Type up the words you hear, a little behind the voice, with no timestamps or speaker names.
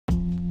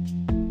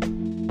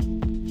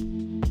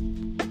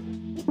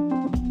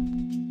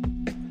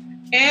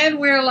And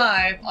we're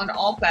live on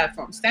all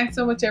platforms. Thanks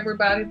so much,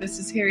 everybody. This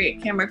is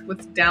Harriet Cammock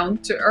with Down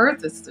to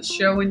Earth. It's the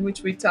show in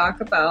which we talk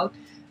about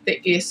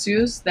the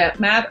issues that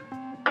matter.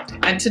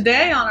 And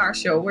today on our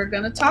show, we're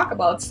going to talk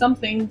about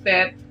something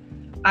that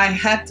I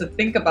had to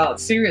think about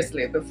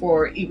seriously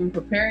before even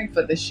preparing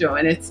for this show.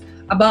 And it's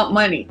about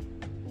money.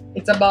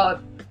 It's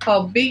about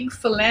how big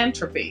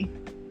philanthropy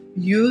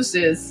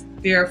uses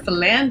their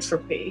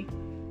philanthropy.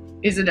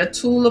 Is it a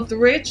tool of the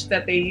rich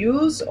that they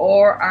use,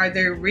 or are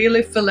they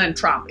really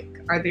philanthropic?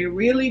 Are they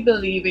really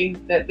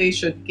believing that they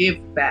should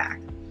give back?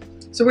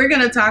 So we're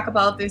going to talk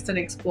about this and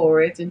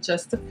explore it in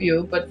just a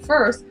few. But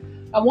first,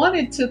 I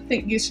wanted to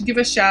think you should give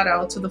a shout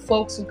out to the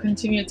folks who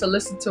continue to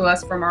listen to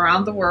us from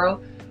around the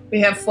world. We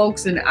have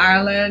folks in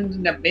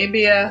Ireland,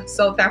 Namibia,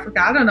 South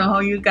Africa. I don't know how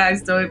you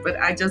guys do it, but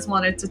I just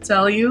wanted to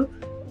tell you,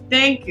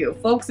 thank you.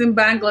 Folks in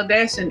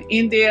Bangladesh and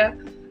India,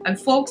 and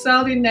folks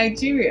out in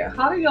Nigeria.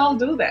 How do y'all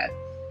do that?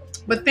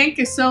 But thank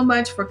you so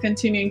much for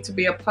continuing to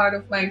be a part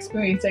of my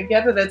experience. I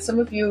gather that some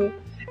of you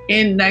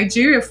in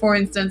Nigeria, for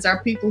instance,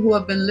 are people who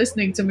have been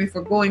listening to me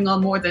for going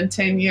on more than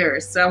 10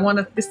 years. So I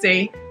wanted to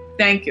say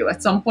thank you.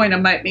 At some point, I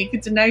might make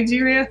it to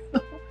Nigeria.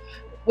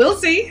 We'll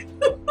see.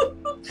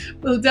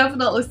 We'll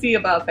definitely see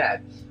about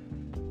that.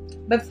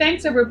 But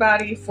thanks,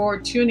 everybody, for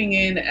tuning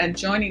in and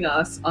joining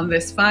us on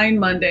this fine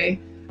Monday.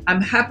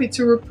 I'm happy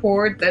to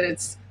report that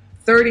it's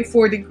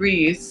 34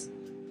 degrees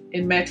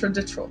in Metro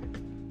Detroit.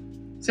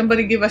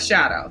 Somebody give a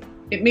shout out.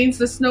 It means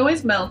the snow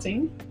is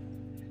melting,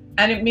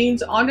 and it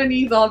means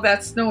underneath all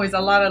that snow is a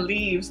lot of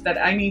leaves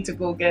that I need to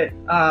go get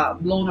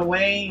blown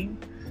away,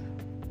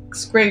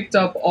 scraped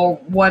up, or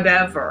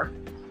whatever.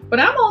 But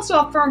I'm also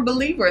a firm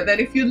believer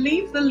that if you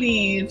leave the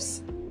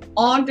leaves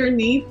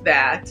underneath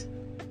that,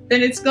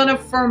 then it's going to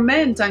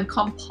ferment and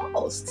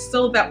compost,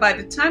 so that by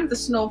the time the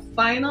snow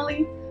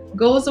finally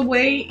goes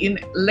away in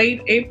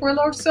late April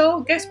or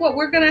so, guess what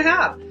we're going to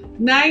have?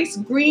 Nice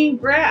green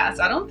grass.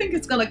 I don't think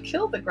it's going to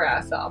kill the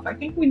grass off. I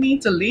think we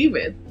need to leave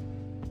it.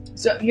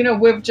 So,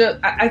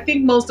 I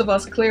think most of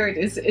us clear it.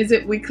 Is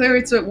it we clear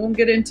it so it won't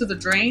get into the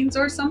drains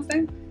or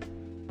something,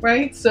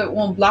 right? So it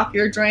won't block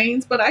your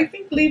drains. But I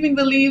think leaving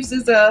the leaves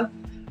is and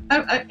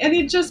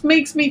it just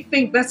makes me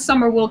think that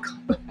summer will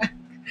come back.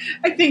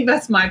 I think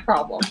that's my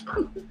problem.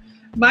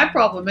 My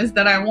problem is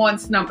that I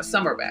want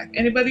summer back.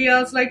 Anybody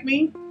else like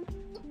me?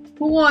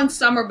 Who wants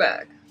summer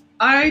back?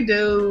 I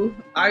do.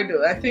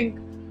 I think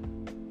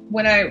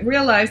when I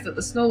realized that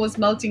the snow was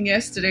melting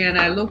yesterday and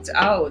I looked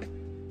out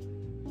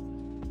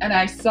and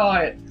I saw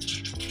it,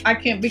 I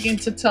can't begin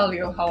to tell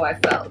you how I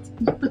felt.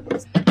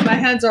 My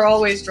hands are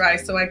always dry,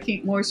 so I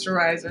keep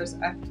moisturizers.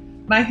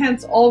 My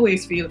hands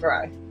always feel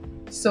dry,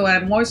 so I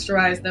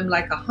moisturize them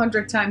like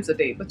 100 times a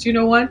day. But you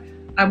know what?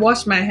 I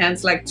wash my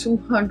hands like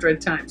 200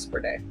 times per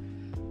day.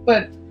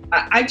 But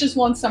I just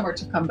want summer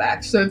to come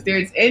back. So if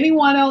there's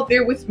anyone out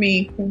there with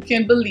me who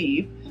can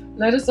believe,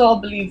 let us all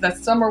believe that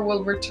summer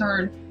will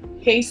return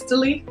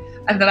hastily,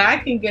 and that I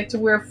can get to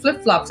wear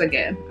flip-flops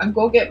again and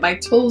go get my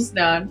toes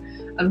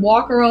done and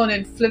walk around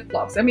in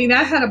flip-flops. I mean,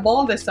 I had a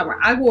ball this summer.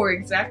 I wore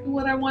exactly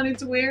what I wanted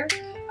to wear.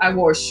 I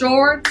wore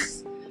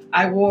shorts.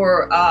 I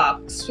wore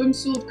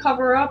swimsuit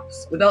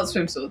cover-ups without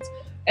swimsuits.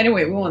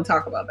 Anyway, we won't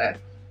talk about that.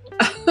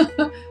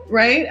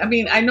 Right? I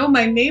mean, I know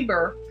my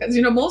neighbor, because,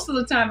 most of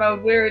the time I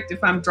would wear it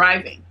if I'm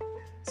driving.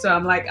 So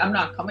I'm like, I'm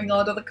not coming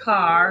out of the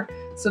car,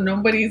 so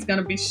nobody's going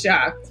to be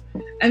shocked.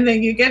 And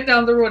then you get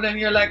down the road and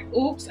you're like,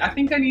 oops, I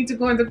think I need to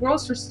go in the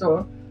grocery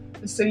store.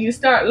 So you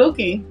start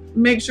looking,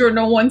 make sure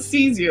no one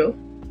sees you.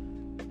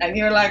 And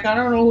you're like, I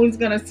don't know who's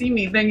going to see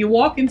me. Then you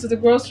walk into the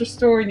grocery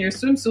store in your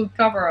swimsuit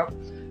cover-up,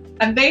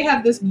 and they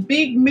have this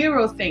big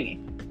mirror thingy,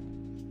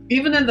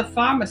 even in the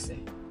pharmacy.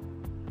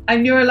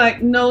 And you're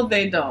like, no,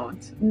 they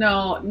don't.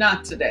 No,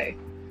 not today.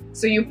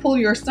 So you pull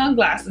your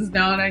sunglasses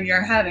down on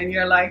your head and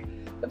you're like,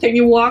 but then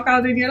you walk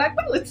out and you're like,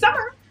 well, it's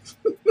summer.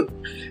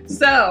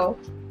 So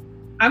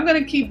I'm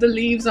going to keep the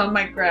leaves on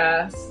my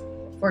grass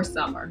for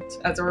summer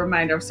as a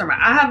reminder of summer.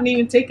 I haven't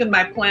even taken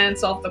my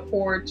plants off the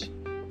porch.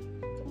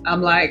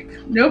 I'm like,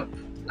 nope,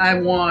 I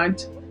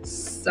want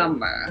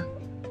summer,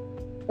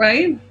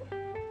 right?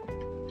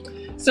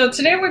 So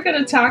today we're going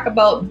to talk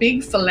about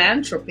big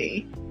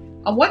philanthropy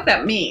and what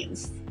that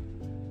means.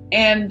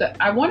 And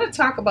I want to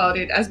talk about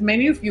it as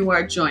many of you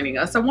are joining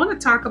us. I want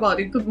to talk about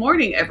it. Good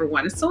morning,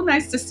 everyone. It's so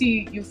nice to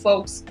see you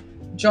folks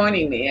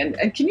joining me. And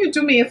can you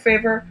do me a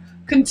favor?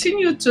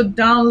 Continue to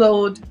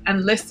download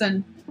and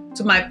listen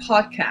to my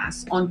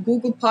podcasts on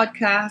Google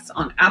Podcasts,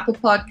 on Apple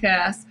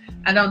Podcasts,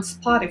 and on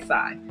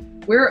Spotify.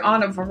 We're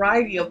on a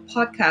variety of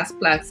podcast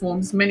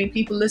platforms. Many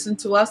people listen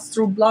to us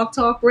through Blog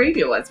Talk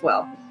Radio as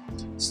well.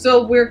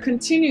 So we're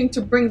continuing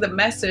to bring the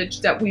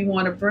message that we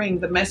want to bring,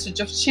 the message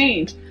of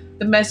change,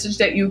 the message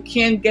that you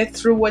can get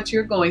through what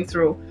you're going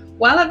through,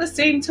 while at the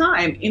same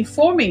time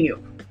informing you,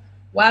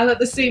 while at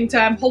the same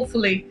time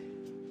hopefully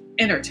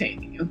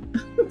entertaining you,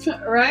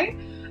 right?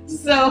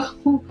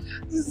 So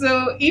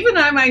even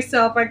I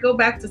myself, I go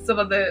back to some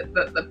of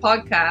the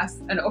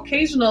podcasts, and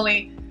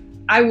occasionally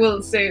I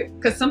will say,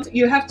 because something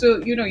you have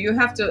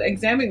to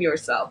examine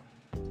yourself.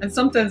 And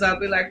sometimes I'll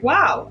be like,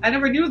 wow, I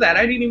never knew that.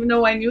 I didn't even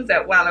know I knew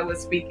that while I was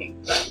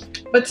speaking.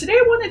 But today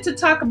I wanted to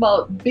talk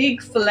about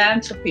big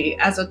philanthropy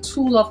as a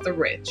tool of the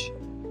rich.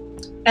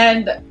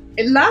 And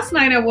last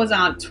night I was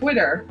on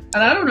Twitter,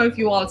 and I don't know if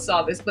you all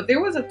saw this, but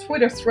there was a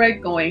Twitter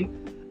thread going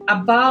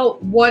about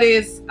who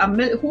is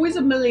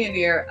a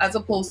millionaire as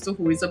opposed to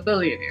who is a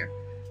billionaire.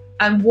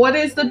 And what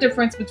is the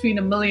difference between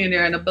a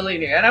millionaire and a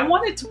billionaire? And I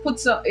wanted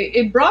to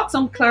it brought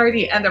some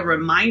clarity and a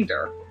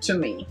reminder to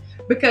me,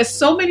 because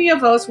so many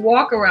of us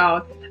walk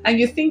around and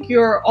you think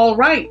you're all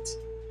right.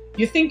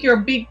 You think you're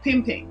big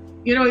pimping.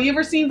 You know, you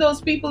ever seen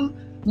those people?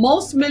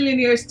 Most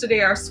millionaires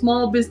today are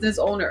small business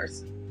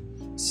owners.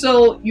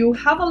 So you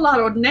have a lot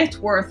of net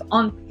worth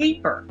on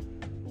paper.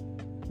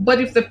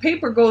 But if the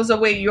paper goes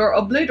away, you're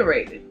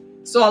obliterated.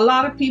 So a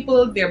lot of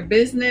people, their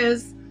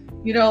business,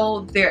 you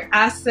know, their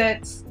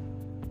assets,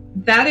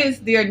 that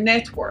is their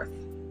net worth.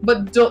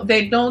 But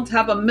they don't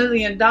have $1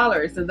 million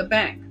in the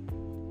bank.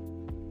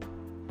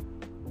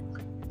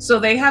 So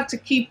they have to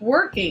keep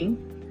working.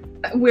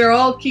 We're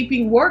all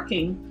keeping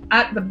working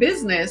at the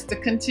business to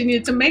continue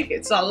to make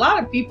it. So a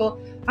lot of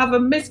people have a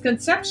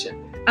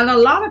misconception, and a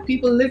lot of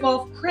people live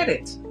off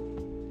credit.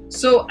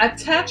 So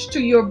attached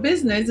to your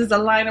business is a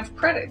line of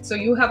credit. So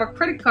you have a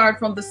credit card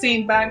from the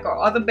same bank or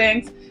other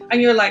banks,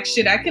 and you're like,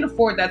 shit, I can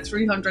afford that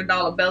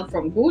 $300 belt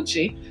from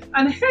Gucci.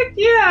 And heck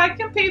yeah, I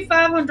can pay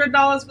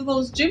 $500 for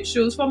those gym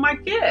shoes for my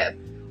kid.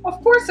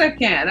 Of course I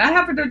can. I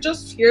have it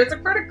just, here's a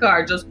credit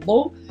card, just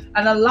boom.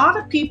 And a lot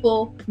of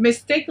people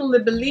mistakenly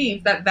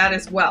believe that that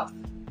is wealth.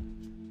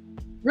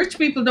 Rich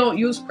people don't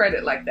use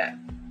credit like that.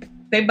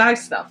 They buy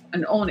stuff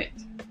and own it,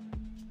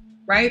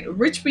 right?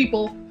 Rich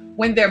people,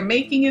 when they're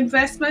making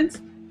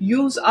investments,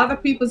 use other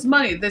people's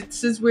money.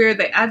 This is where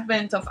the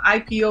advent of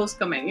IPOs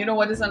come in. You know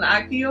what is an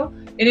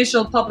IPO?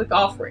 Initial public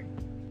offering.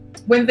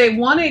 When they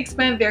want to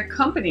expand their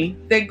company,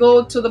 they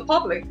go to the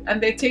public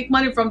and they take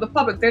money from the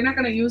public. They're not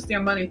going to use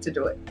their money to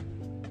do it,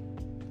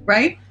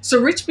 right? So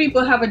rich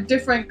people have a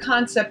different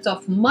concept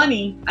of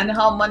money and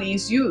how money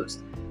is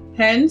used.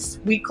 Hence,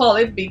 we call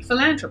it big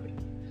philanthropy.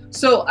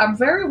 So a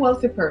very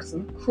wealthy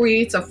person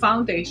creates a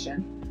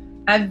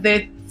foundation, and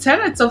the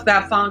tenets of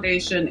that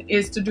foundation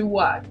is to do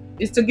what?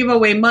 Is to give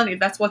away money.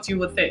 That's what you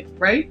would think,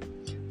 right?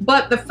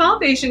 But the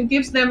foundation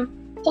gives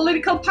them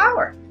political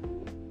power,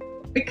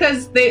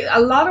 because a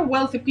lot of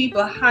wealthy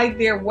people hide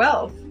their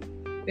wealth,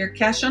 their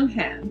cash on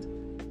hand,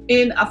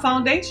 in a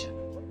foundation.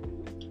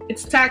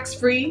 It's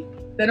tax-free.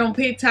 They don't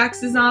pay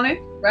taxes on it,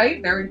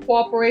 right? They're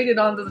incorporated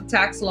under the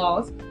tax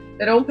laws.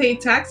 They don't pay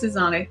taxes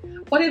on it,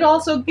 but it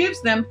also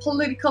gives them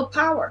political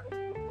power.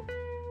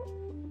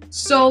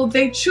 So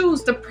they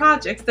choose the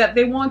projects that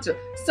they want to.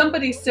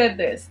 Somebody said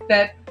this,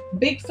 that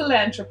big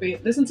philanthropy,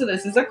 listen to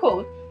this, is a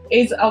quote,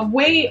 is a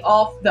way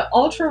of the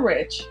ultra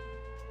rich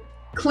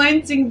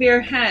cleansing their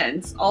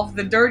hands of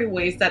the dirty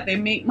ways that they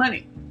make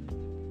money.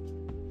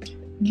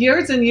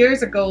 Years and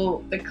years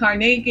ago, the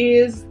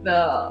Carnegies,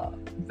 the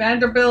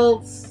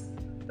Vanderbilts,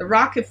 the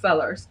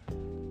Rockefellers,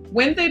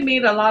 when they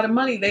made a lot of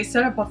money, they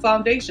set up a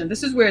foundation.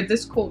 This is where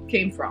this quote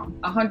came from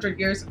 100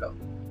 years ago,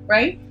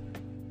 right?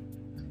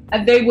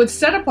 And they would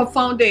set up a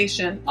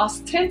foundation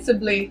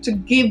ostensibly to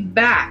give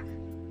back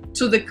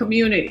to the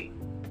community,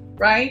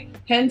 right?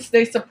 Hence,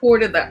 they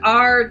supported the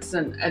arts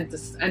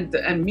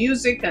and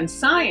music and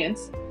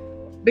science,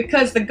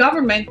 because the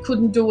government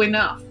couldn't do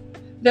enough.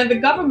 Then the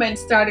government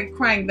started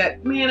crying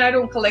that, man, I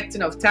don't collect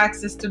enough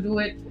taxes to do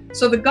it.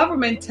 So the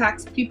government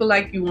taxed people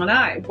like you and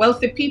I,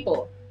 wealthy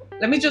people.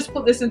 Let me just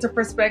put this into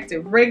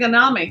perspective.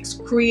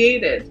 Reaganomics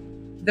created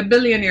the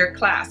billionaire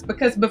class,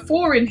 because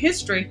before in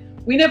history,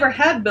 we never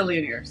had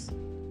billionaires.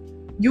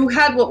 You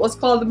had what was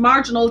called the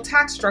marginal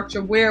tax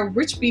structure, where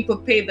rich people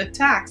paid the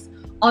tax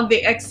on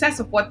the excess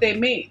of what they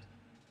made.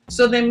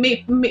 So they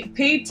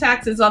paid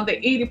taxes on the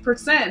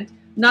 80%,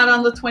 not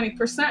on the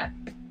 20%.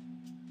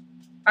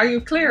 Are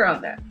you clear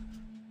on that?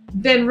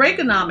 Then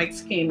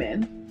Reaganomics came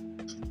in,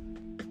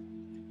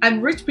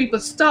 and rich people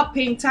stopped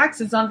paying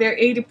taxes on their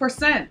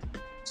 80%.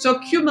 So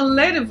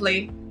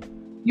cumulatively,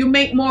 you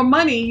make more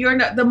money.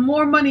 The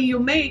more money you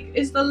make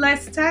is the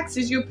less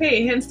taxes you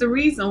pay. Hence the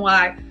reason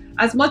why,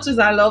 as much as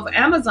I love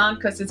Amazon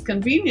because it's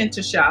convenient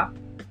to shop,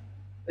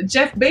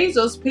 Jeff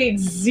Bezos paid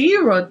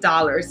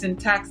 $0 in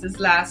taxes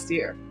last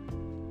year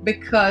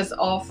because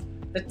of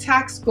the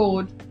tax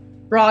code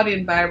brought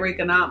in by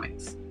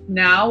Reaganomics.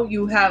 Now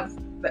you have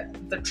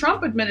the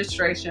Trump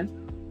administration,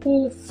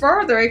 who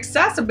further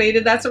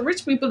exacerbated that, so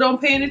rich people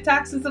don't pay any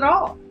taxes at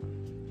all.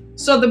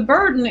 So the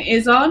burden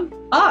is on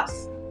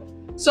us.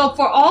 So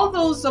for all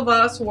those of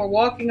us who are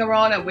walking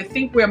around and we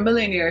think we're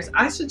millionaires,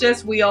 I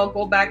suggest we all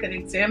go back and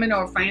examine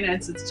our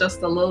finances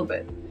just a little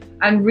bit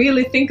and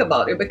really think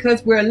about it,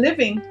 because we're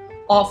living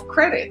off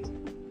credit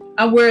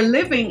and we're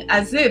living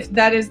as if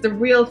that is the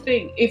real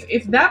thing. If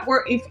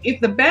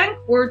the bank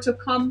were to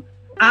come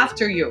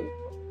after you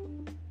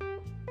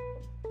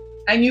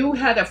and you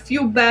had a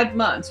few bad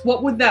months,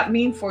 what would that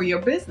mean for your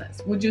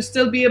business? Would you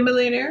still be a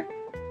millionaire?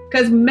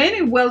 Because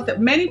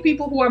many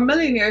people who are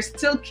millionaires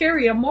still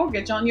carry a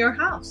mortgage on your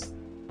house.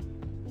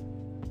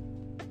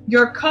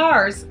 Your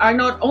cars are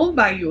not owned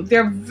by you.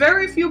 There are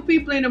very few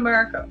people in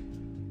America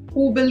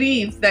who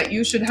believe that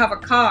you should have a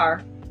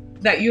car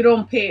that you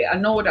don't pay a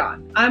note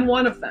on. I'm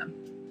one of them.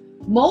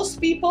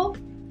 Most people,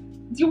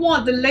 you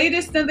want the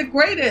latest and the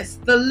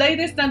greatest,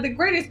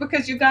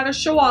 because you got to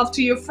show off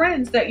to your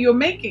friends that you're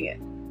making it.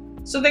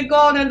 So they go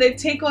out and they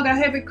take out a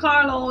heavy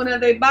car loan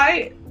and they buy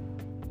it.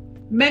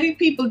 Many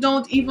people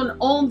don't even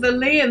own the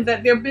land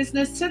that their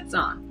business sits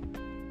on.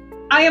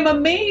 I am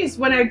amazed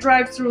when I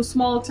drive through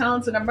small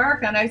towns in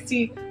America and I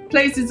see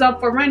places up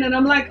for rent and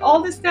I'm like,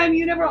 all this time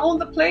you never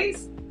owned the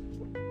place?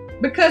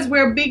 Because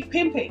we're big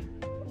pimping.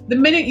 The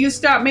minute you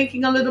start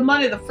making a little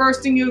money, the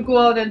first thing you go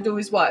out and do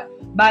is what?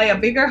 Buy a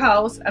bigger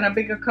house and a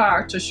bigger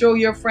car to show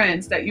your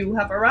friends that you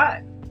have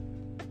arrived.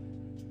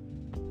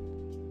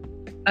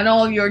 And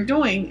all you're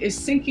doing is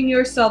sinking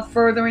yourself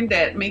further in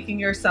debt, making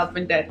yourself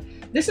in debt.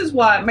 This is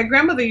why my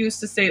grandmother used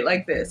to say it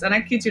like this, and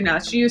I kid you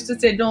not. She used to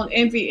say, don't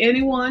envy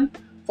anyone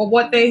for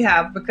what they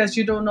have, because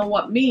you don't know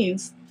what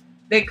means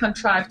they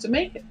contrive to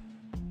make it.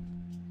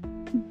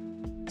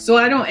 So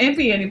I don't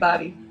envy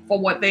anybody for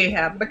what they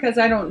have, because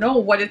I don't know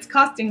what it's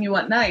costing you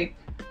at night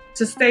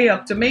to stay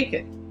up to make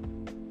it.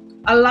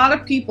 A lot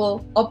of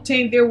people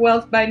obtain their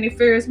wealth by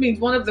nefarious means.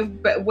 One of the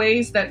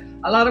ways that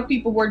a lot of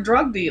people were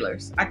drug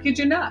dealers. I kid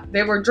you not.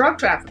 They were drug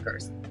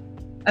traffickers.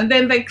 And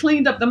then they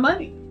cleaned up the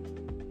money.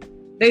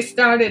 They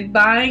started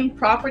buying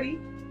property.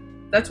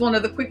 That's one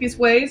of the quickest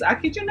ways. I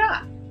kid you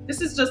not.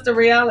 This is just a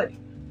reality.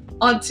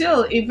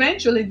 Until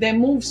eventually they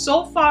moved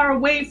so far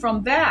away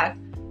from that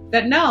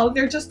now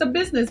they're just a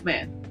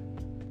businessman.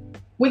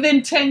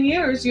 Within 10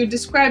 years, you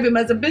describe him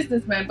as a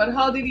businessman, but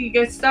how did he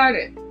get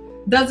started?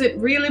 Does it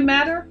really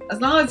matter?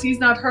 As long as he's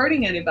not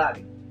hurting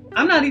anybody.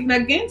 I'm not even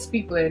against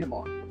people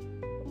anymore.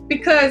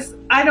 Because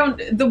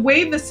the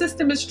way the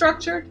system is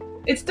structured,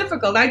 it's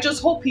difficult. I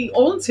just hope he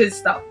owns his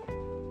stuff.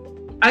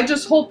 I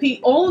just hope he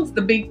owns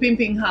the big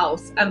pimping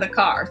house and the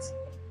cars.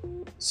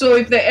 So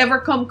if they ever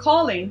come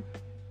calling,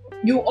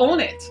 you own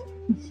it.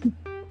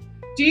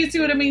 Do you see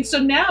what I mean? So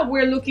now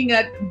we're looking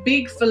at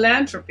big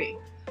philanthropy.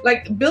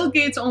 Like Bill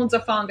Gates owns a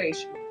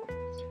foundation.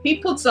 He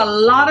puts a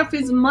lot of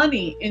his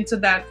money into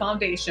that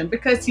foundation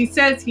because he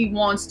says he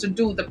wants to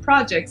do the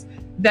projects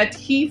that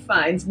he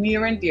finds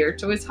near and dear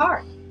to his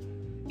heart.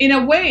 In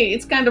a way,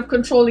 it's kind of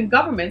controlling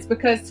governments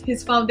because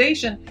his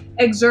foundation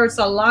exerts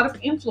a lot of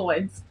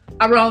influence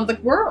around the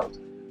world.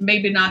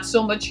 Maybe not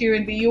so much here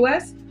in the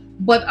US,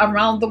 but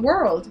around the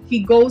world.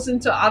 He goes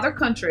into other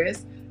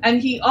countries and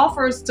he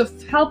offers to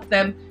help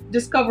them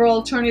discover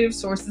alternative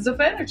sources of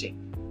energy.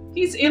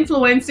 He's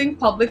influencing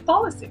public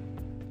policy.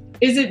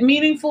 Is it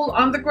meaningful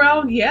on the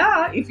ground?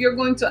 Yeah, if you're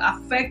going to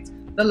affect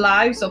the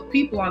lives of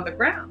people on the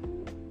ground.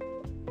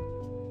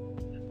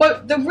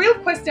 But the real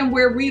question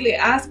we're really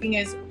asking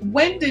is,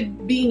 when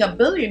did being a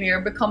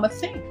billionaire become a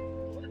thing?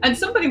 And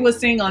somebody was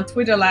saying on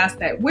Twitter last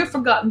night, we've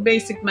forgotten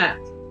basic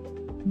math,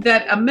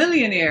 that a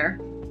millionaire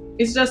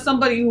is just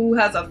somebody who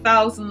has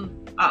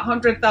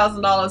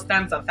 $100,000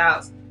 times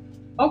 1,000.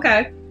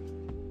 Okay,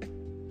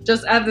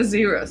 just add the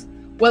zeros.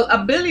 Well,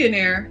 a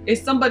billionaire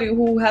is somebody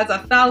who has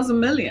 1,000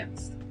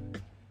 millions,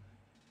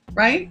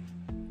 right?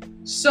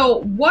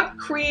 So what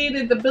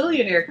created the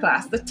billionaire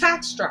class? The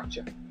tax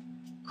structure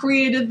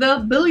created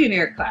the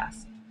billionaire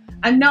class.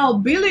 And now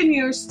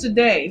billionaires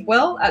today,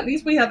 well, at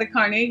least we have the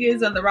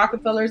Carnegies and the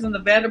Rockefellers and the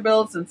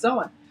Vanderbilts and so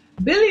on.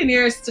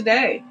 Billionaires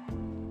today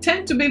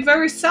tend to be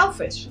very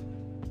selfish.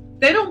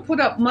 They don't put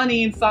up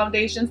money in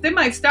foundations. They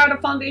might start a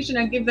foundation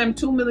and give them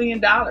 $2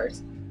 million.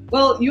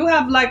 Well, you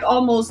have like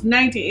almost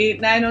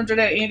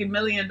 $980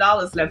 million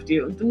left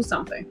to do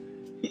something.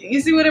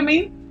 You see what I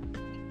mean?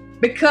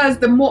 Because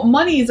the more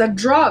money is a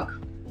drug.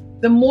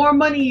 The more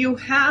money you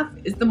have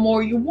is the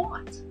more you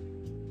want.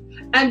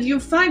 And you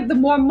find the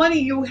more money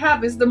you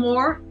have is the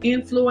more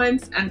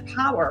influence and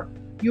power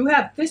you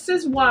have. This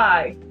is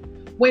why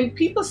when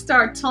people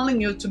start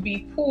telling you to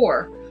be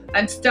poor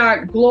and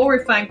start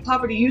glorifying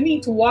poverty, you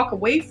need to walk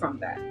away from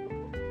that.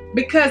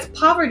 Because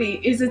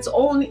poverty is its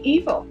own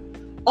evil.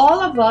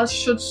 All of us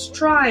should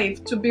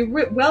strive to be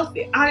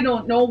wealthy. I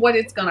don't know what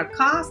it's going to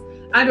cost.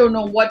 I don't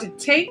know what it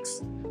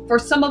takes. For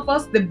some of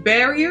us, the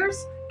barriers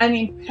and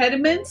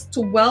impediments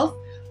to wealth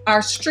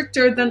are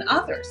stricter than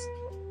others.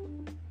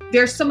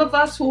 There's some of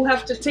us who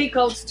have to take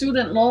out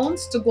student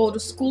loans to go to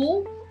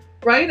school,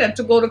 right? And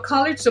to go to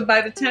college. So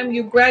by the time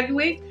you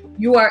graduate,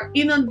 you are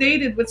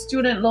inundated with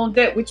student loan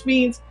debt, which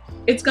means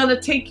it's going to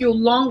take you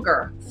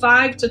longer,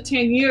 5 to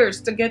 10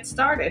 years to get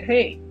started.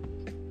 Hey,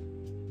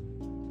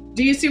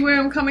 do you see where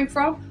I'm coming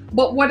from?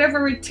 But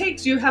whatever it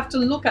takes, you have to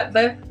look at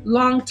the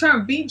long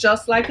term. Be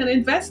just like an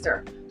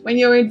investor. When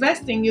you're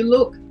investing, you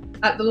look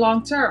at the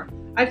long term.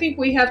 I think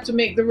we have to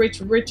make the rich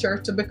richer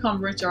to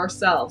become rich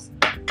ourselves.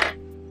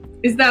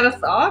 Is that a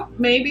thought?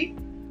 Maybe.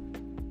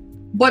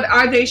 But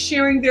are they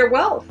sharing their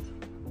wealth?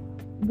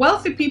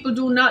 Wealthy people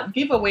do not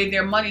give away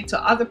their money to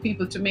other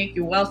people to make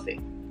you wealthy.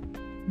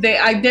 They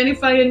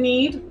identify a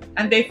need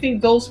and they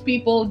think those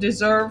people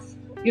deserve,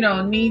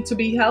 need to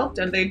be helped,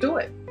 and they do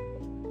it.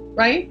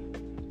 Right?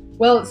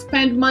 Well,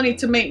 spend money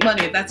to make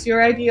money. That's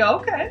your idea.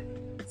 Okay.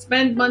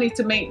 spend money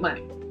to make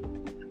money.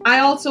 I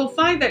also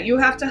find that you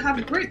have to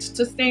have grit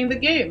to stay in the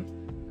game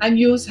and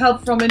use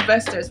help from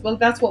investors. Well,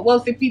 that's what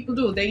wealthy people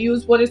do. They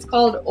use what is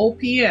called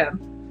OPM,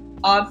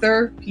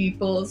 other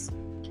people's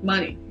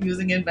money,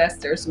 using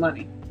investors'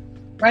 money,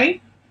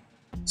 right?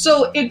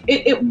 So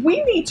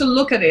we need to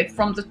look at it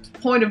from the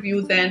point of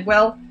view then,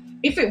 well,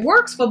 if it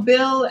works for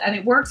Bill and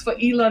it works for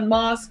Elon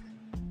Musk,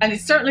 and it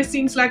certainly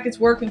seems like it's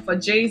working for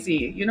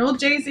Jay-Z. You know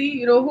Jay-Z?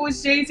 You know who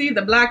is Jay-Z?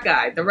 The black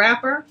guy, the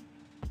rapper,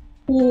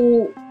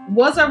 who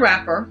was a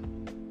rapper,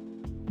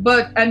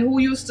 and who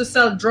used to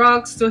sell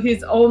drugs to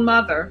his own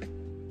mother,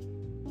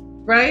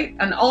 right?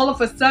 And all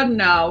of a sudden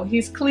now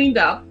he's cleaned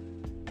up.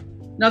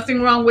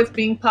 Nothing wrong with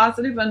being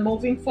positive and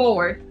moving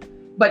forward.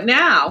 But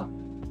now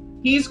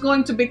he's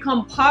going to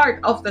become part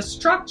of the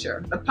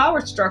structure, the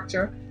power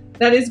structure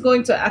that is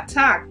going to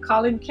attack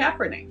Colin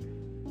Kaepernick.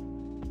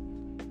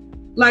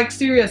 Like,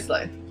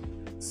 seriously.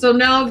 So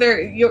now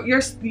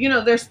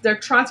they're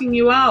trotting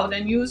you out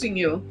and using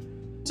you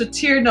to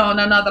tear down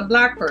another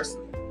black person,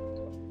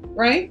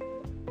 right?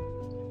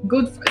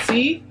 Good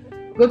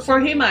for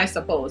him, I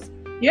suppose.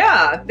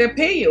 Yeah, they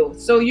pay you,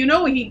 so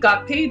he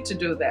got paid to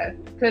do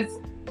that, because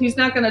he's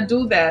not going to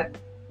do that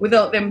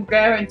without them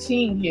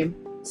guaranteeing him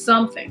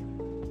something,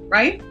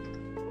 right?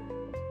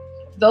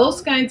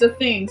 Those kinds of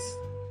things.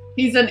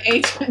 He's an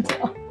agent,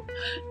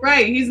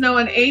 right? He's now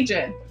an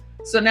agent.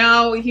 So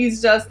now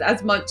he's just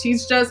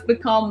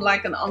become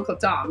like an Uncle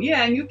Tom.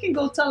 Yeah, and you can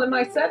go tell him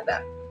I said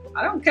that.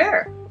 I don't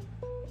care.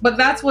 But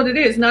that's what it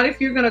is. Not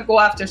if you're going to go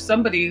after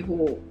somebody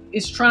who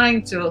is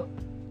trying to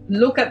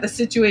look at the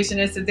situation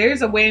and say,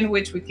 there's a way in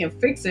which we can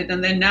fix it.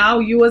 And then now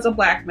you as a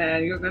black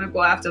man, you're going to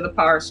go after the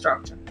power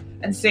structure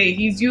and say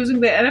he's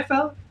using the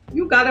NFL.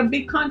 You got a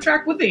big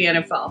contract with the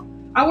NFL.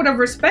 I would have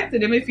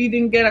respected him if he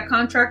didn't get a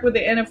contract with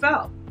the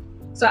NFL.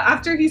 So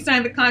after he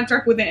signed the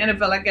contract with the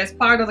NFL, I guess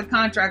part of the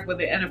contract with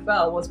the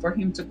NFL was for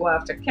him to go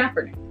after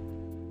Kaepernick.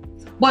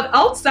 But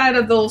outside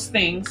of those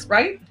things,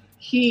 right,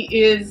 he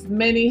is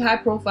many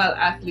high-profile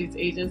athletes'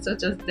 agents,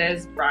 such as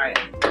Des Bryant.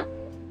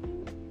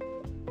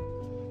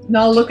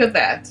 Now look at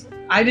that.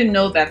 I didn't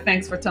know that.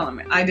 Thanks for telling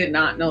me. I did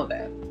not know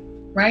that,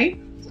 right?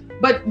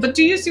 But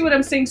do you see what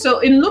I'm saying? So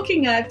in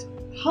looking at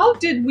how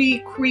did we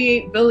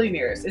create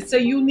billionaires, it's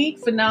a unique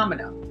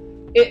phenomenon.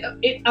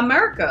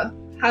 America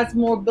has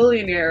more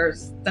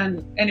billionaires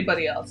than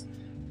anybody else.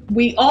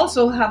 We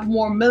also have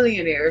more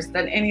millionaires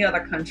than any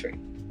other country,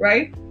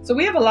 right? So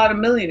we have a lot of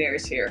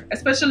millionaires here,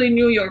 especially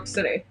New York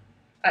City.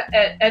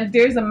 And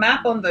there's a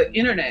map on the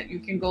internet you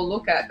can go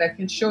look at that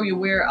can show you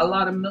where a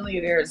lot of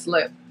millionaires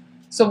live.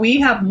 So we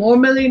have more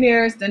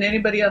millionaires than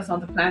anybody else on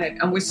the planet,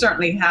 and we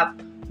certainly have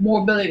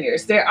more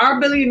billionaires. There are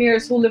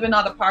billionaires who live in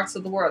other parts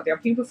of the world. There are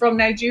people from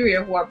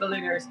Nigeria who are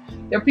billionaires.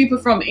 There are people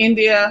from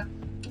India.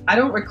 I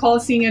don't recall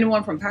seeing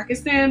anyone from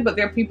Pakistan, but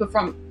there are people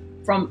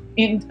from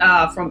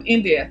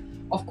India.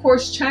 Of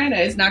course, China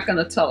is not going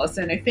to tell us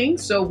anything,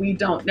 so we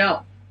don't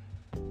know,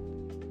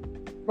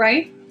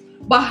 right?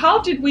 But how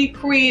did we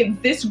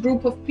create this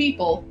group of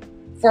people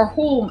for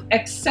whom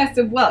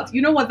excessive wealth?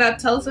 You know what that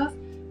tells us?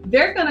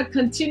 They're going to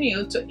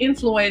continue to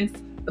influence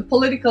the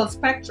political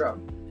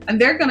spectrum, and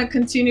they're going to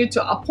continue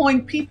to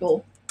appoint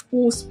people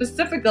who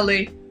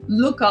specifically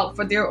look out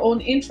for their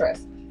own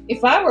interests.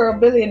 If I were a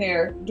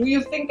billionaire, do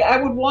you think I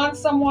would want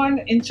someone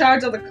in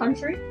charge of the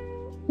country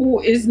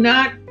who is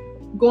not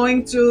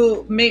going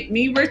to make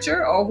me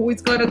richer, or who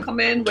is going to come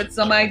in with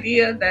some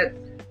idea that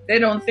they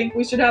don't think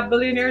we should have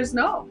billionaires?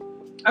 No.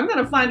 I'm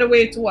going to find a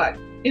way to what?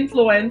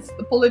 Influence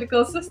the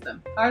political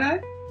system, aren't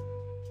I?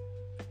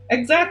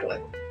 Exactly.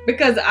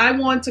 Because I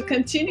want to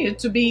continue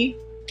to be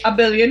a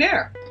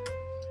billionaire.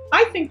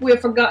 I think we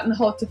have forgotten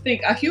how to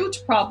think. A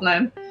huge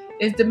problem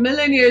is the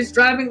millionaires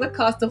driving the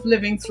cost of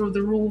living through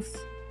the roof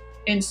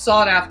in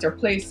sought after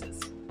places.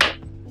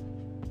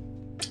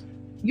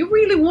 You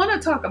really want to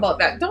talk about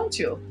that, don't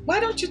you? Why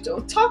don't you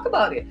talk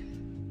about it?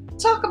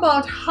 Talk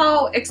about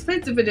how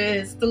expensive it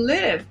is to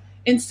live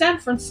in San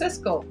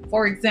Francisco,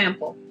 for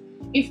example.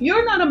 If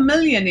you're not a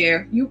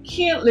millionaire, you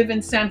can't live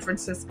in San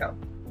Francisco.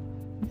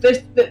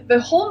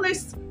 The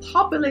homeless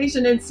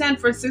population in San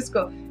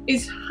Francisco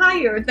is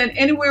higher than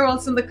anywhere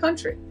else in the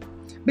country,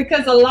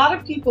 because a lot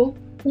of people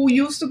who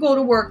used to go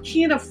to work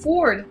can't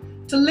afford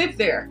to live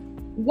there.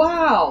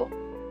 Wow.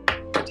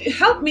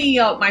 Help me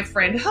out, my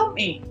friend. Help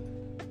me.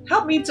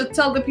 Help me to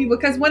tell the people,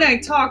 because when I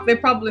talk, they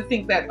probably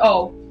think that,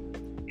 oh,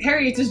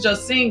 Harriet is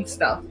just saying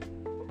stuff.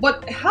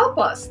 But help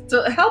us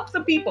to help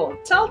the people.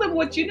 Tell them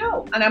what you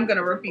know. And I'm going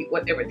to repeat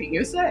everything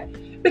you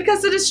said,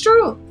 because it is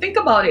true. Think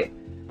about it.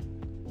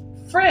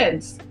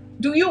 Friends,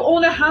 do you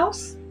own a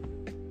house?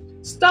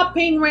 Stop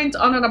paying rent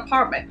on an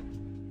apartment.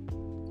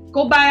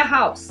 Go buy a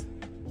house.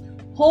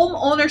 Home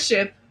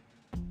ownership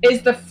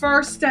is the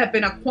first step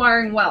in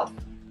acquiring wealth.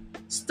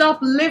 Stop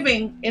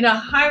living in a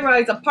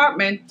high-rise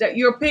apartment that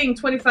you're paying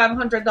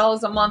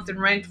 $2,500 a month in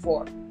rent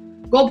for.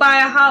 Go buy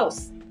a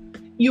house.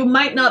 You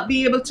might not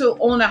be able to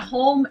own a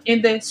home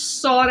in the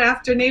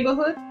sought-after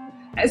neighborhood,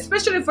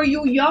 especially for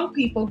you young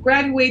people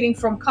graduating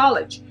from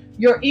college.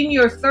 You're in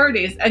your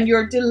 30s and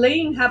you're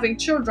delaying having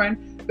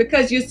children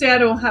because you say, I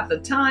don't have the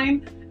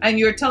time, and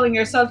you're telling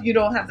yourself you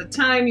don't have the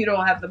time, you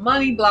don't have the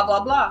money, blah,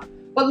 blah, blah.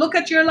 But look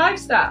at your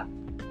lifestyle.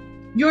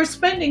 You're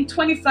spending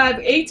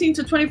 $18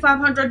 to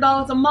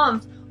 $2,500 a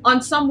month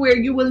on somewhere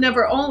you will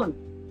never own.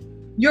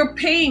 You're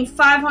paying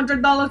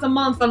 $500 a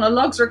month on a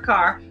luxury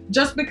car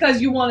just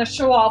because you want to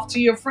show off to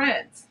your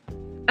friends.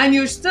 And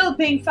you're still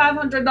paying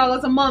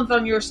 $500 a month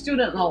on your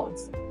student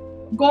loans.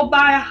 Go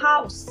buy a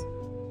house.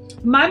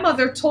 My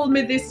mother told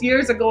me this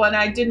years ago and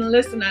I didn't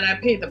listen, and I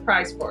paid the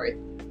price for it.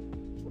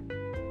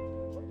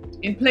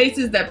 In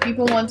places that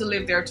people want to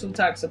live, there are two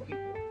types of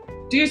people.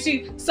 Do you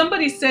see?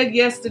 Somebody said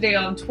yesterday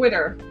on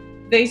Twitter,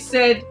 they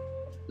said,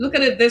 look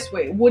at it this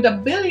way. Would a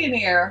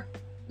billionaire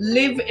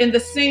live in the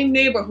same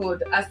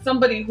neighborhood as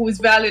somebody who is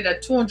valued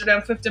at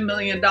 $250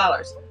 million?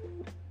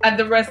 And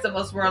the rest of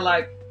us were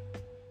like,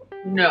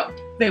 no,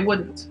 they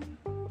wouldn't.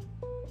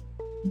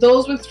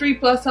 Those with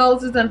 3+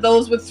 houses and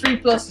those with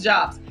 3+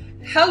 jobs.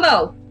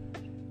 Hello.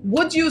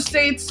 Would you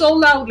say it so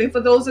loudly for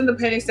those in the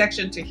penny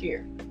section to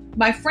hear?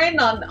 My friend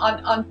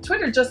on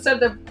Twitter just said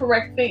the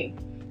correct thing.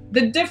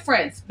 The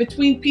difference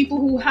between people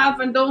who have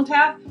and don't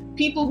have,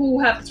 people who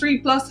have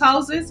 3+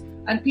 houses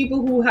and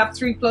people who have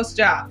 3+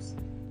 jobs.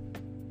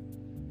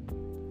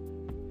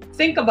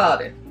 Think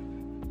about it.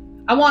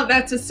 I want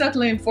that to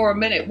settle in for a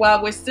minute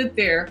while we sit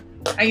there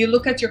and you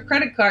look at your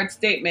credit card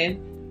statement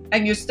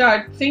and you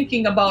start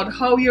thinking about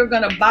how you're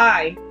going to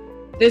buy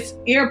this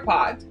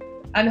AirPod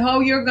and how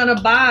you're going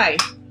to buy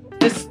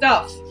this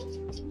stuff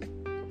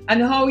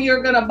and how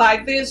you're going to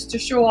buy this to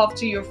show off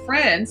to your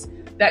friends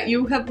that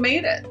you have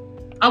made it.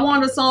 I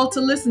want us all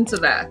to listen to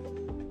that.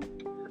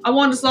 I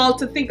want us all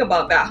to think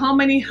about that. How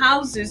many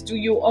houses do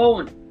you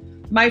own?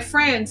 My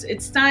friends,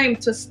 it's time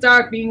to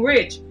start being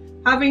rich.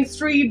 Having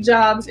 3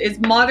 jobs is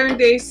modern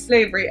day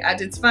slavery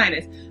at its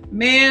finest.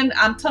 Man,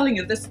 I'm telling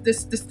you, this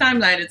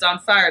timeline is on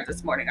fire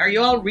this morning. Are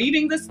you all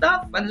reading this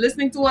stuff and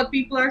listening to what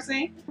people are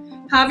saying?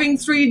 Having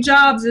 3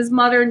 jobs is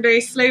modern day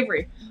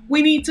slavery.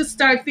 We need to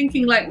start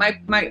thinking like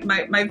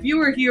my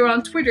viewer here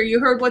on Twitter.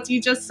 You heard what he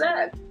just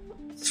said.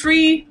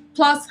 3+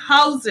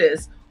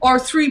 houses or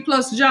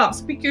 3+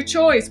 jobs. Pick your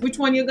choice, which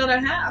one you're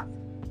gonna have.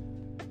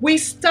 We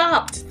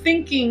stopped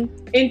thinking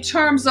in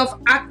terms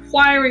of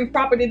acquiring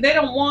property. They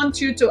don't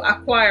want you to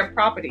acquire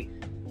property.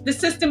 The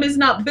system is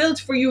not built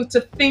for you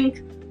to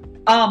think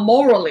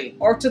morally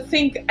or to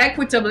think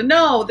equitably.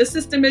 No, the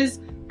system is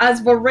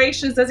as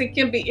voracious as it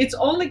can be. It's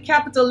only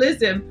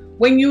capitalism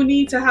when you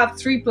need to have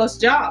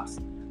 3+ jobs.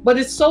 But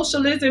it's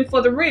socialism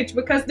for the rich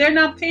because they're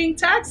not paying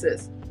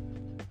taxes.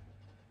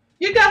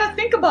 You got to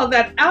think about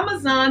that.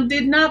 Amazon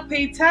did not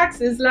pay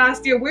taxes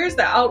last year. Where's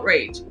the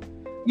outrage?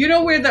 You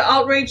know where the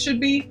outrage should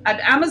be? At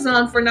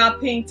Amazon for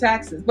not paying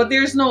taxes. But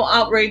there's no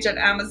outrage at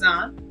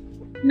Amazon.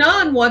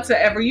 None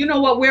whatsoever. You know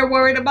what we're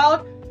worried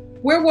about?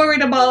 We're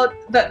worried about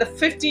that the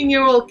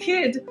 15-year-old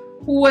kid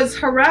who was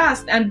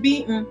harassed and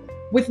beaten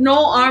with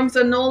no arms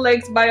and no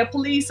legs by a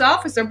police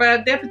officer, by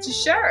a deputy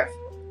sheriff.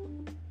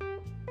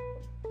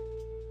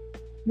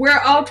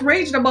 We're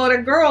outraged about a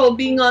girl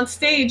being on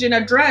stage in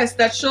a dress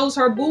that shows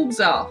her boobs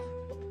off.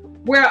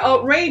 We're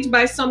outraged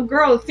by some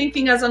girl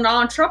thinking as an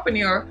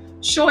entrepreneur,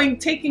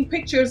 taking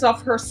pictures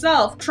of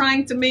herself,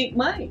 trying to make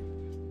money.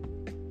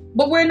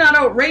 But we're not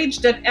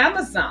outraged at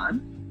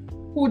Amazon,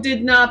 who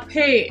did not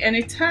pay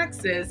any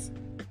taxes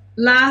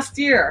last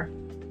year.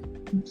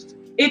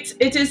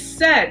 It is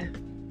said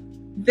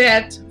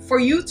that for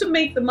you to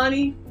make the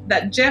money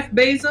that Jeff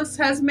Bezos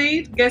has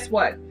made, guess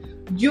what?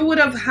 You would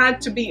have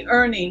had to be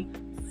earning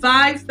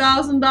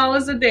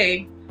 $5,000 a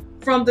day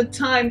from the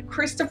time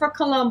Christopher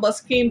Columbus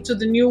came to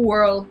the New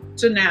World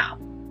to now.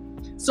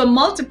 So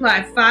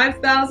multiply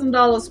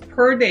 $5,000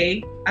 per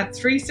day at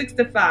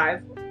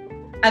 365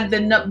 and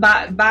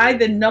by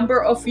the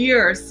number of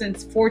years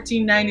since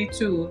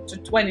 1492 to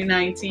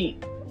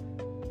 2019.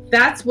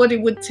 That's what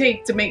it would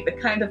take to make the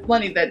kind of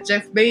money that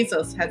Jeff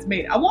Bezos has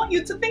made. I want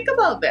you to think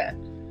about that.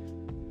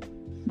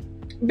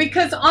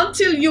 Because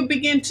until you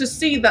begin to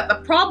see that the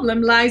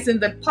problem lies in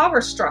the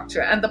power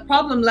structure and the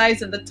problem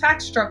lies in the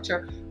tax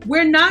structure,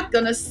 we're not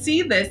going to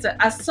see this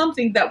as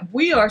something that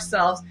we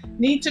ourselves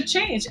need to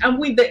change.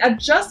 And the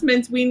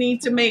adjustments we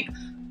need to make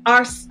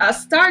are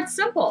start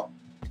simple.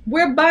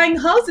 We're buying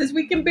houses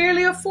we can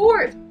barely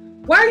afford.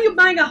 Why are you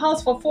buying a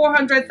house for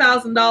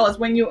 $400,000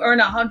 when you earn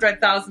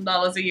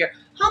 $100,000 a year?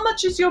 How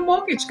much is your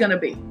mortgage going to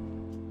be?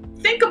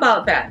 Think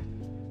about that.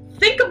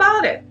 Think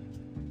about it.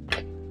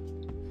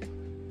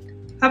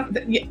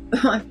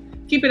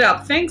 Keep it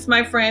up. Thanks,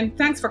 my friend.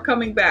 Thanks for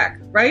coming back,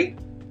 right?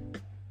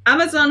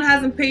 Amazon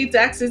hasn't paid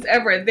taxes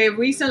ever. They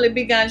recently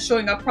began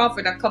showing a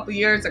profit a couple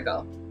years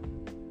ago.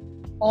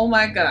 Oh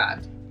my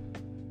God.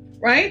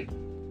 Right?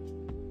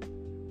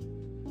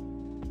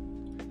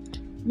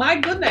 My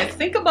goodness.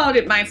 Think about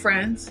it, my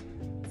friends.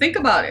 Think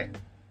about it.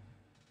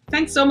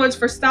 Thanks so much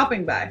for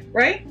stopping by,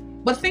 right?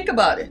 But think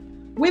about it.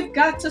 We've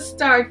got to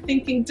start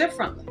thinking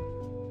differently.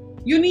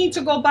 You need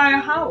to go buy a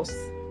house.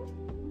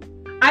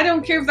 I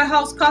don't care if the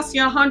house costs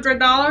you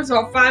 $100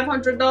 or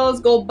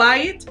 $500, go buy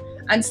it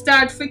and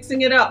start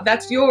fixing it up.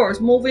 That's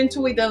yours. Move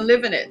into it and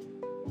live in it.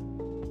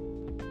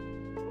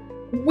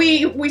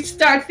 we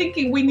start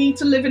thinking we need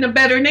to live in a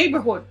better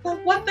neighborhood.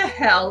 But what the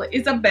hell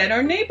is a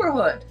better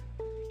neighborhood?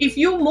 If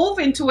you move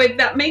into it,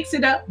 that makes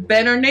it a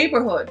better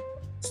neighborhood.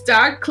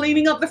 Start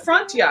cleaning up the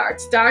front yard.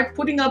 Start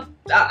putting up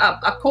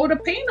a coat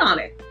of paint on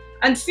it.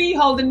 And see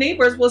how the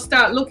neighbors will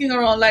start looking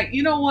around like,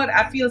 you know what,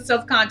 I feel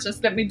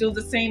self-conscious. Let me do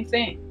the same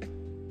thing.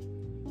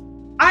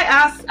 I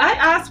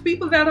ask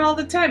people that all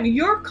the time.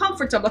 You're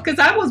comfortable, because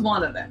I was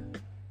one of them.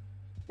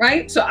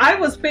 Right? So I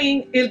was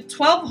paying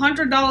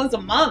 $1,200 a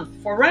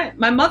month for rent.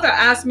 My mother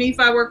asked me if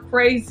I were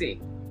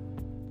crazy.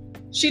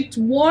 She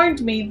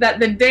warned me that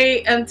the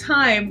day and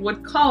time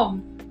would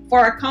come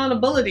for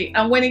accountability.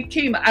 And when it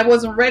came, I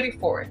wasn't ready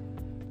for it.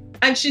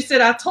 And she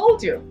said, I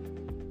told you.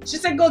 She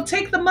said, go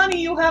take the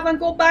money you have and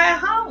go buy a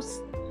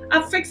house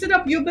and fix it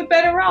up. You'll be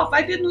better off.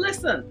 I didn't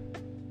listen.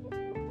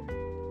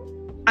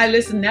 I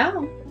listen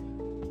now.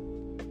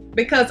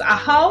 Because a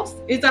house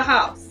is a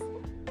house.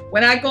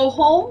 When I go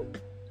home,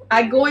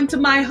 I go into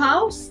my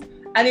house,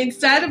 and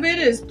inside of it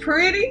is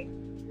pretty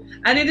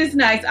and it is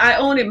nice. I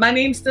own it. My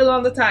name's still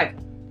on the title.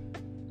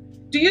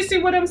 Do you see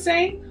what I'm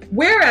saying?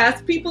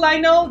 Whereas people I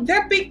know,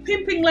 they're big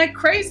pimping like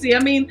crazy. I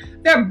mean,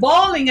 they're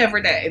balling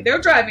every day. They're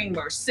driving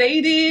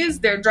Mercedes.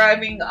 They're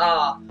driving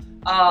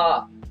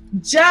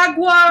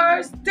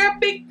Jaguars. They're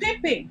big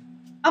pimping.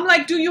 I'm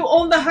like, do you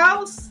own the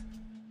house?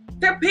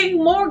 They're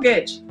paying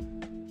mortgage.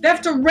 They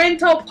have to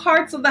rent out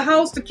parts of the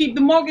house to keep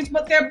the mortgage,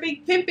 but they're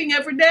big pimping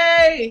every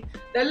day.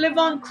 They live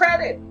on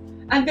credit.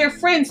 And their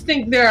friends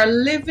think they're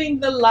living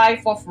the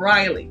life of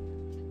Riley.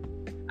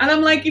 And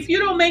I'm like, if you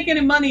don't make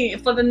any money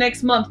for the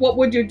next month, what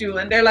would you do?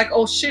 And they're like,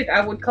 oh shit,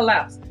 I would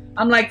collapse.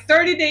 I'm like,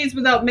 30 days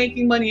without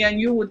making money and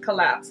you would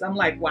collapse. I'm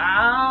like,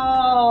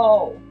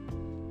 wow.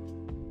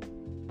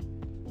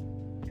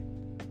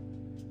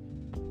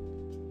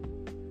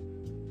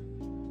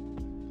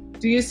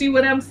 Do you see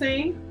what I'm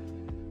saying?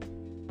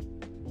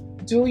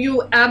 Do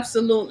you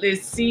absolutely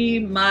see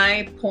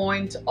my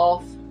point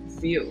of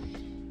view?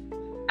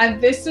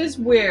 And this is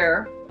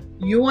where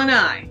you and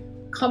I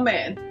come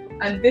in.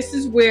 And this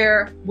is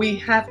where we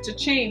have to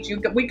change.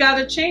 We got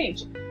to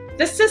change.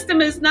 The system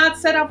is not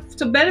set up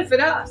to benefit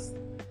us.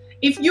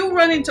 If you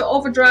run into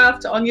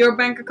overdraft on your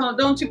bank account,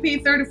 don't you pay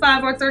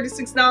 $35 or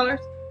 $36?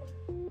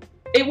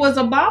 It was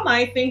Obama,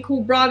 I think,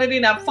 who brought it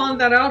in. I found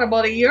that out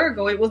about a year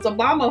ago. It was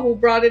Obama who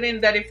brought it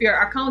in that if your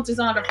account is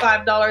under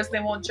 $5,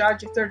 they won't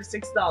charge you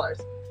 $36.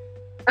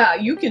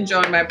 You can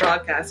join my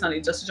broadcast,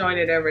 honey. Just join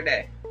it every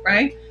day,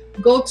 right?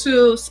 Go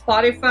to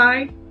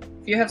Spotify.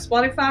 If you have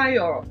Spotify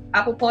or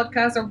Apple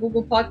Podcasts or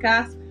Google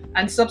Podcasts,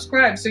 and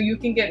subscribe so you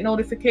can get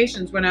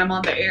notifications when I'm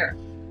on the air.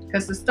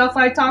 Because the stuff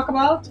I talk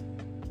about,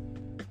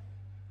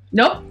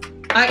 nope.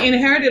 I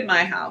inherited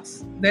my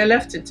house. They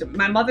left it to me.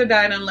 My mother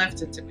died and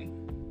left it to me.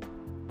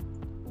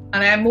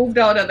 And I moved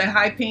out of the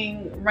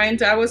high-paying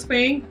rent I was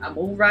paying. I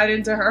moved right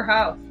into her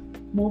house.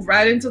 Moved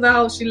right into the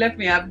house she left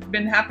me. I've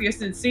been happier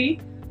since. See?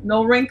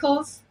 No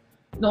wrinkles,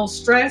 no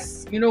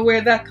stress. You know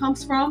where that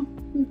comes from?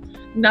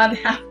 Not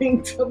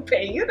having to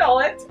pay, you know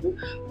it,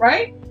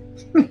 right?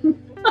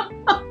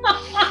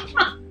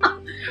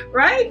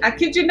 Right? I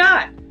kid you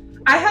not.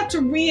 I had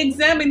to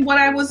re-examine what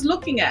I was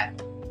looking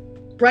at,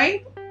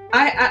 right?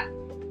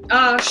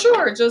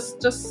 Sure,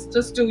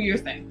 just do your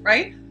thing,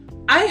 right?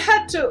 I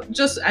had to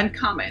just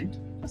comment.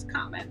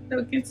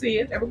 We can see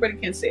it. Everybody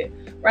can see it,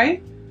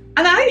 right?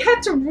 And I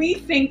had to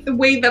rethink the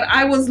way that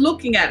I was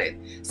looking at it.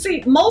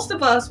 See, most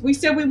of us, we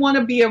say we want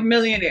to be a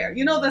millionaire.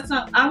 You know, that's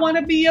not, I want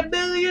to be a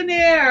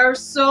billionaire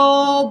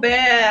so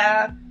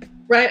bad,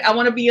 right? I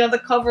want to be on the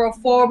cover of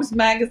Forbes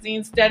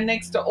magazine, stand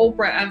next to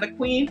Oprah and the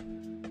Queen.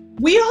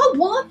 We all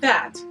want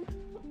that.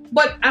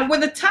 But with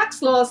the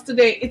tax laws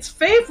today, it's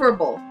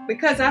favorable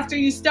because after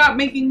you start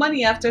making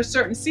money after a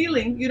certain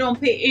ceiling, you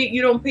don't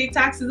pay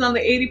taxes on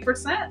the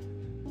 80%.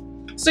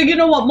 So you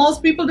know what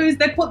most people do is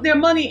they put their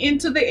money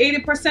into the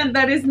 80%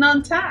 that is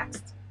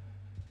non-taxed.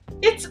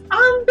 It's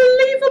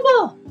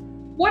unbelievable.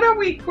 What are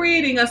we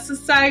creating? A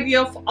society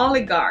of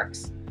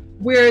oligarchs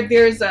where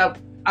there's a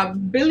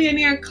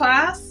billionaire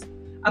class,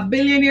 a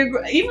billionaire,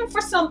 even for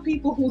some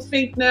people who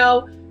think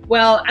now,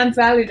 well, I'm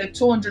valued at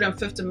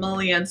 250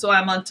 million, so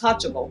I'm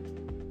untouchable.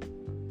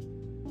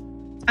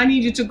 I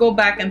need you to go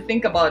back and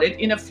think about it.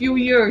 In a few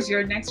years,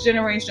 your next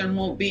generation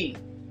won't be.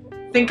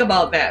 Think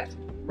about that,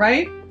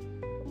 right?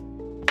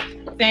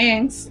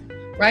 Thanks,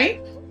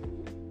 right?